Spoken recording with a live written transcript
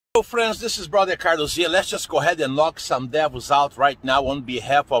Friends, this is Brother Carlos here. Let's just go ahead and knock some devils out right now on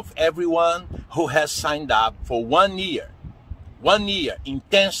behalf of everyone who has signed up for 1 year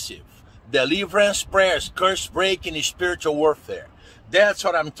intensive deliverance prayers, curse breaking, spiritual warfare. That's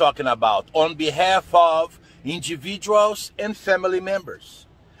what I'm talking about on behalf of individuals and family members.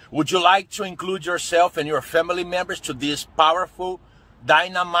 Would you like to include yourself and your family members to this powerful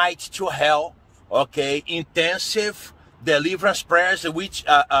dynamite to hell, okay, intensive deliverance prayers, which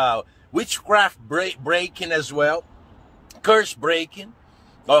witchcraft breaking as well, curse breaking,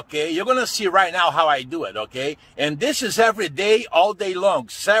 okay? You're gonna see right now how I do it, okay? And this is every day, all day long,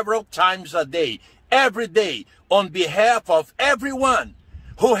 several times a day, every day, on behalf of everyone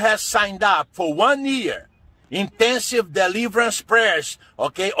who has signed up for 1 year intensive deliverance prayers,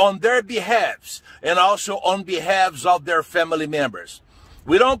 okay, on their behalves and also on behalves of their family members.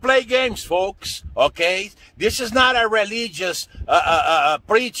 We don't play games, folks, okay? This is not a religious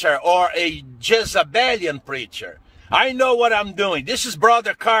preacher or a Jezebelian preacher. I know what I'm doing. This is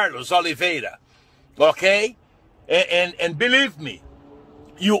Brother Carlos Oliveira, okay? And believe me,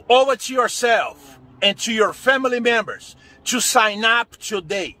 you owe it to yourself and to your family members to sign up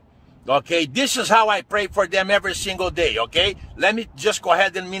today, okay? This is how I pray for them every single day, okay? Let me just go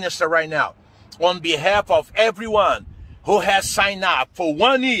ahead and minister right now. On behalf of everyone who has signed up for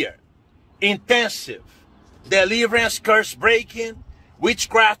 1 year intensive deliverance, curse breaking,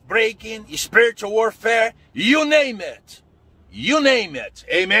 witchcraft breaking, spiritual warfare, you name it. You name it.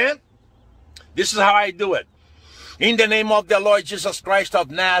 Amen? This is how I do it. In the name of the Lord Jesus Christ of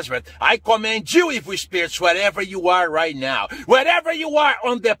Nazareth, I command you, evil spirits, wherever you are right now, wherever you are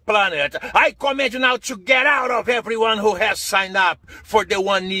on the planet, I command you now to get out of everyone who has signed up for the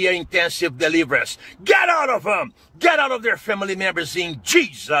 1 year intensive deliverance. Get out of them. Get out of their family members in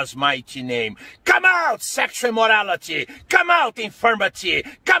Jesus' mighty name. Come out, sexual immorality. Come out, infirmity.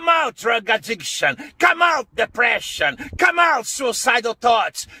 Come out, drug addiction. Come out, depression. Come out, suicidal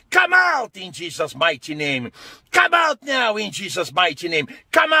thoughts. Come out in Jesus' mighty name. Come out now in Jesus' mighty name.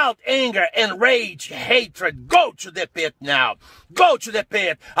 Come out, anger and rage, hatred. Go to the pit now. Go to the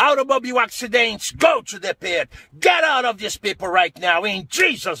pit. Automobile accidents. Go to the pit. Get out of these people right now in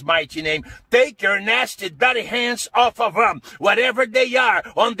Jesus' mighty name. Take your nasty, dirty hands off of them, whatever they are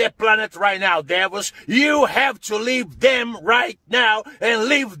on the planet right now, devils. You have to leave them right now and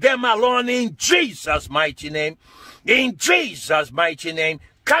leave them alone in Jesus' mighty name. In Jesus' mighty name.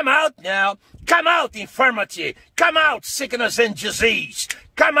 Come out now. Come out, infirmity. Come out, sickness and disease.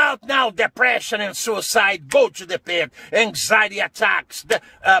 Come out now, depression and suicide. Go to the pit. Anxiety attacks,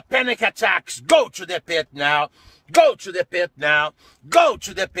 panic attacks. Go to the pit now. Go to the pit now. Go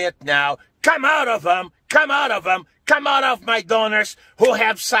to the pit now. Come out of them. Come out of them. Come out of my donors who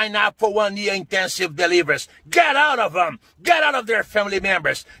have signed up for 1 year intensive deliverance. Get out of them. Get out of their family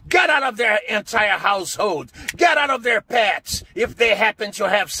members. Get out of their entire household. Get out of their pets if they happen to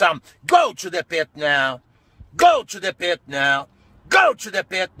have some. Go to the pit now. Go to the pit now. Go to the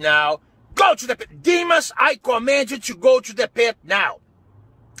pit now. Go to the pit. Demons, I command you to go to the pit now.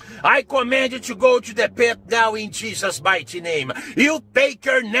 I command you to go to the pit now in Jesus' mighty name. You take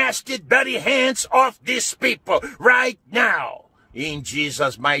your nasty, dirty hands off these people right now in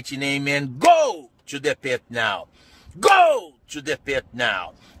Jesus' mighty name and go to the pit now. Go to the pit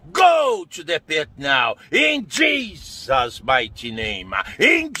now. Go to the pit now in Jesus' mighty name.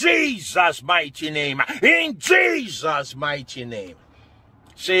 In Jesus' mighty name. In Jesus' mighty name.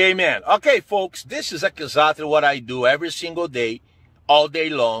 Say amen. Okay, folks, this is exactly what I do every single day, all day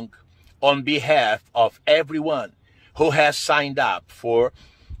long, on behalf of everyone who has signed up for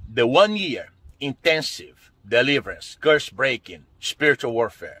the 1 year intensive deliverance, curse breaking, spiritual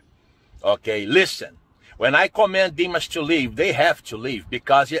warfare. Okay, listen, when I command demons to leave, they have to leave,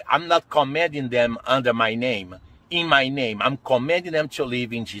 because I'm not commanding them under my name, in my name. I'm commanding them to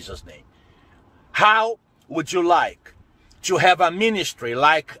leave in Jesus' name. How would you like to have a ministry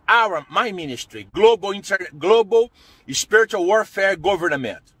like my ministry, global spiritual warfare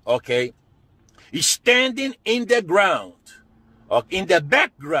government, okay, standing in the ground, in the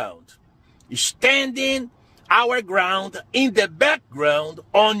background, standing our ground in the background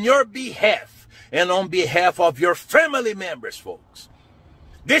on your behalf and on behalf of your family members, folks?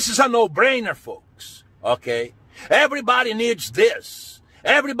 This is a no-brainer, folks, okay? Everybody needs this.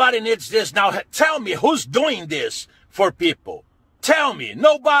 Everybody needs this. Now, tell me, who's doing this for people? Tell me.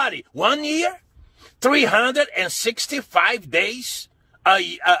 Nobody. 1 year? 365 days? A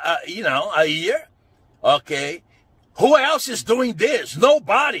year? Okay. Who else is doing this?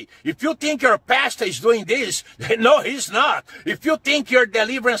 Nobody. If you think your pastor is doing this, no, he's not. If you think your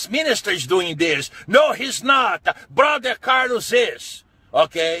deliverance minister is doing this, no, he's not. Brother Carlos is.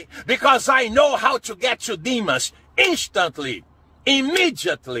 Okay? Because I know how to get to demons instantly,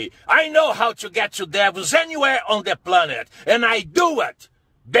 immediately. I know how to get to devils anywhere on the planet. And I do it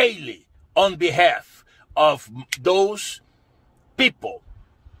daily on behalf of those people,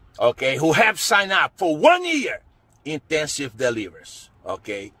 okay, who have signed up for 1 year intensive deliverance.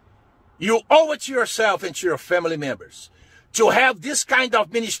 Okay? You owe it to yourself and to your family members to have this kind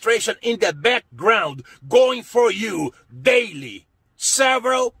of ministration in the background going for you daily,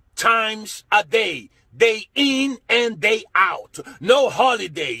 several times a day, day in and day out. No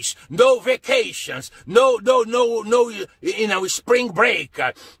holidays, no vacations, no, spring break.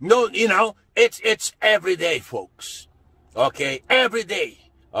 It's every day, folks. Okay, every day.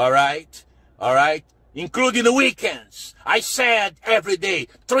 All right, including the weekends. I said every day,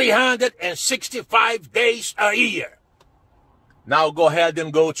 365 days a year. Now go ahead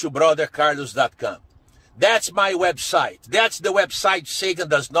and go to brothercarlos.com. That's my website. That's the website Satan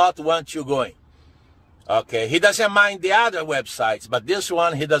does not want you going. Okay, he doesn't mind the other websites, but this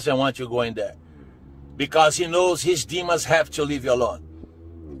one, he doesn't want you going there. Because he knows his demons have to leave you alone.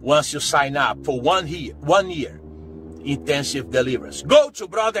 Once you sign up for 1 year intensive deliverance. Go to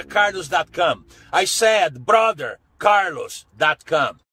brothercarlos.com. I said brothercarlos.com.